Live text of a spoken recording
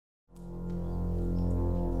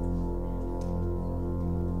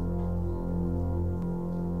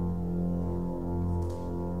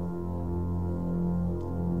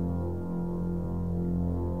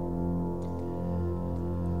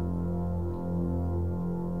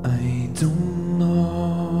I don't know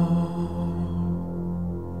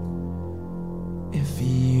if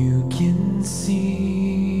you can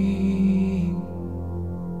see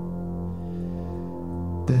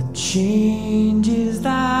the changes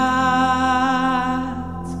that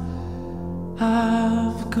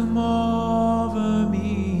have come over me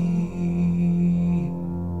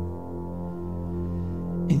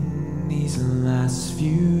in these last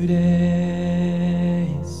few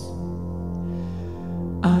days.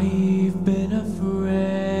 I've been afraid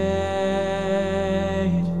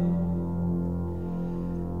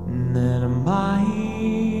that I might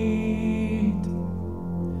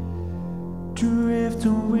drift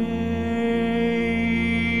away.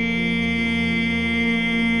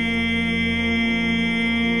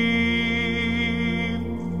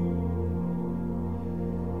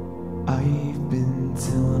 I've been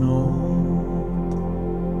telling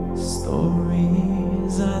old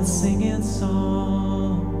stories and singing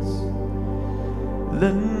songs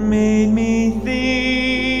that made me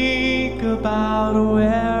think about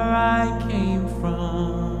where I came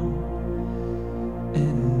from,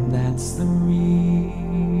 and that's the reason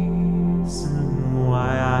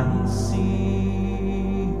why I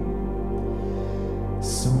seem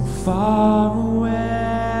so far away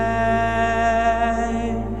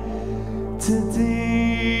today.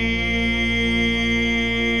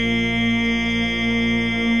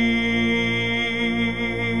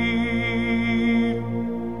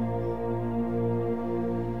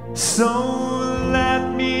 So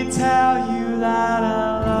let me tell you that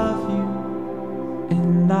I love you,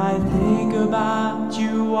 and I think about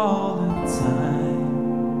you all the time.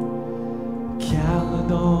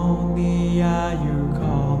 Caledonia, you're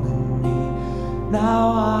calling me.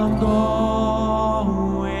 Now I'm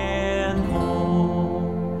going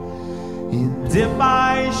home. And if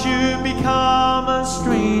I should become a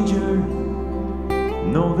stranger,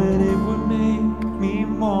 know that it would make me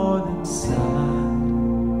more than sad.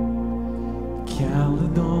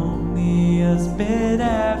 Caledonia's been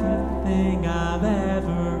everything I've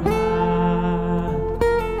ever had.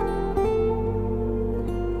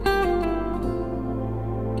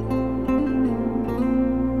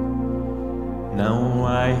 Now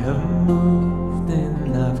I have moved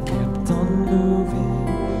and I've kept on moving,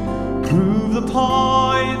 proved the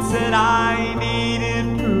points that I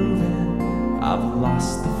needed proven. I've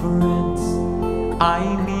lost the friends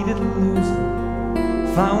I needed losing,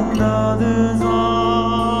 found others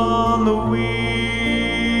on the wheel.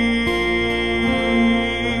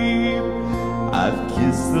 I've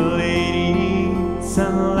kissed the ladies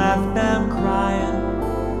and left them crying.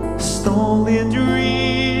 Stolen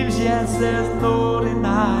dreams, yes, there's no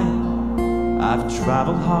denying. I've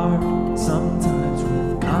traveled hard, sometimes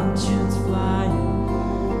with conscience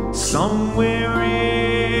flying, somewhere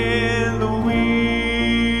in the wind.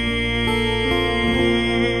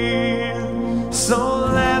 So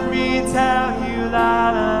let me tell you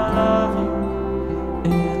that I love you,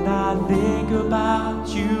 and I think about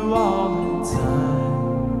you all the time.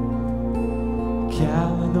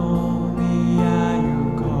 Caledonia,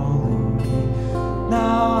 you're calling me.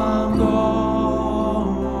 Now I'm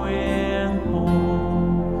going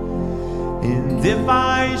home. And if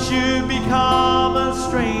I should become a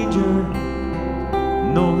stranger,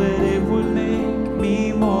 know that it would make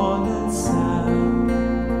me more than sad.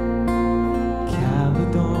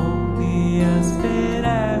 Caledonia's been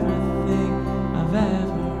everything I've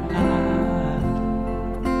ever had.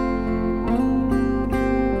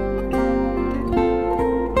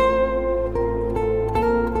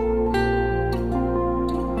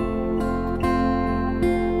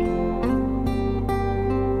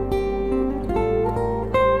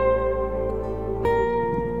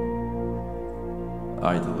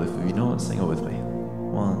 Alright, if you know it, sing it with me.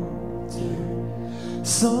 1, 2.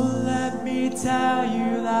 So let me tell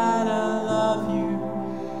you that I love you,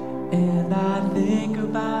 and I think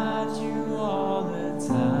about you all the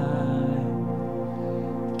time.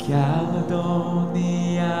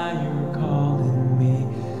 Caledonia, you're calling me.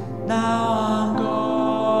 Now I'm going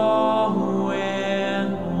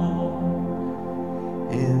home.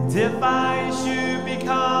 And if I should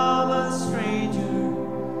become a stranger,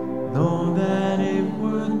 know that it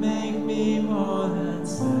would make me more than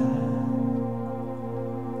sad.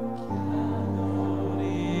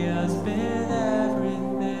 Caledonia's been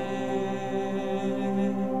everything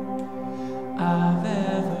I've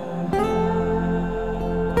ever had.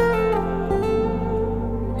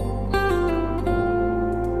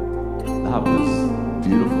 That was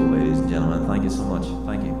beautiful, ladies and gentlemen. Thank you so much.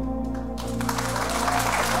 Thank you.